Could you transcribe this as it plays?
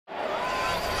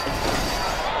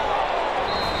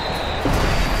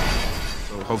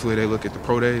hopefully they look at the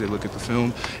pro day, they look at the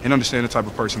film, and understand the type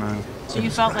of person I am. So you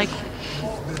felt like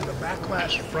the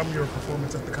backlash from your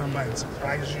performance at the Combine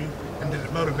surprised you, and did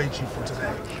it motivate you for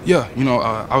today? Yeah,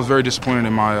 I was very disappointed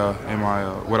in my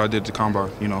what I did at the Combine.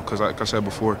 Because like I said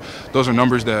before, those are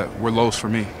numbers that were lows for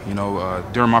me.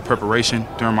 During my preparation,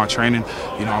 during my training,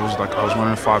 I was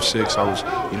running a 5.6. I was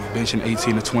benching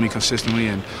 18 to 20 consistently,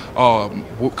 and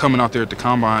coming out there at the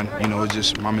Combine, it's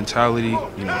just my mentality,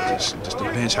 just the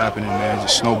bench happening, man,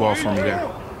 just snowballed for me there.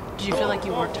 Did you feel like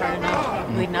you worked hard enough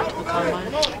leading up to the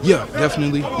Combine? Yeah,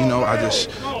 definitely. I just,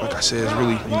 like I said, it's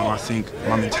really, I think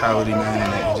my mentality,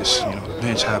 man, and just, the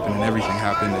bench happened and everything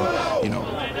happened.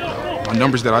 And, my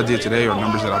numbers that I did today are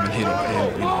numbers that I've been hitting.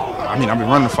 And, I've been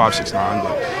running a 5.69,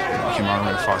 but I came out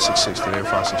running a 5.66 today, or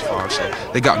 5.65.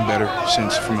 So they gotten better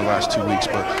from the last 2 weeks.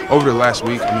 But over the last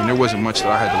week, there wasn't much that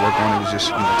I had to work on. It was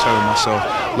just, telling myself,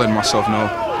 letting myself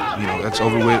know, that's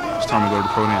over with. It's time to go to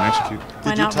the pro day and execute.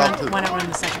 Why not run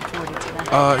the second 40 today?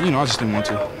 I just didn't want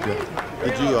to. Yeah.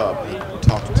 Did you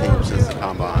talk to teams since the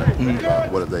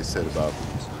Combine? What have they said about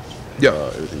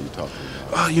everything you talked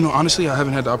to? Honestly, I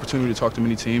haven't had the opportunity to talk to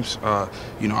many teams.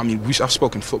 I've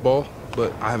spoken football,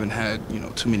 but I haven't had,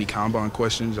 too many Combine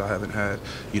questions. I haven't had,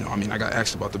 I got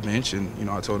asked about the bench, and,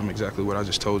 I told them exactly what I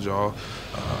just told y'all.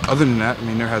 Other than that,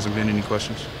 there hasn't been any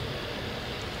questions.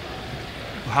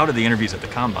 How did the interviews at the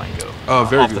Combine go?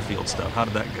 Very off good. The field stuff. How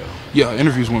did that go? Yeah,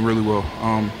 interviews went really well.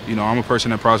 I'm a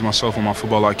person that prides myself on my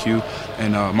football IQ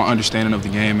and my understanding of the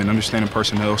game and understanding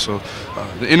personnel. So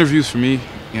the interviews for me,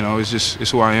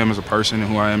 it's who I am as a person and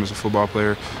who I am as a football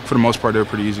player. For the most part, they were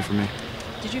pretty easy for me.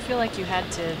 Did you feel like you had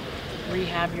to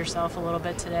rehab yourself a little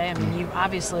bit today? You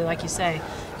obviously, like you say,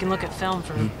 you can look at film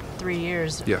for 3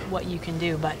 years, what you can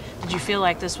do. But did you feel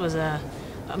like this was a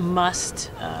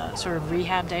must sort of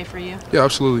rehab day for you? Yeah,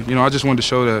 absolutely. I just wanted to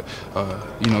show that,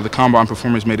 the Combine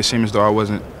performance made it seem as though I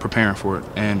wasn't preparing for it.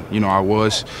 And, I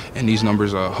was. And these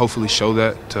numbers hopefully show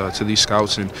that to these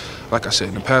scouts. And like I said,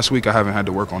 in the past week, I haven't had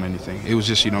to work on anything. It was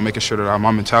just, making sure that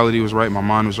my mentality was right, my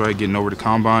mind was right, getting over the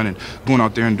Combine and going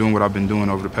out there and doing what I've been doing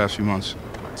over the past few months.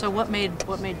 So what made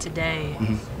today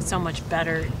so much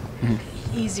better?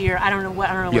 Easier. I don't know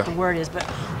what the word is, but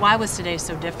why was today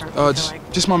so different?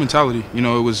 Just my mentality. It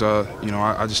was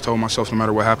I just told myself no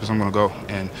matter what happens, I'm going to go.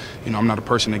 And I'm not a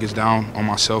person that gets down on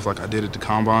myself like I did at the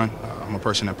Combine. I'm a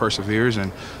person that perseveres,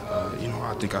 and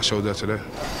I think I showed that today.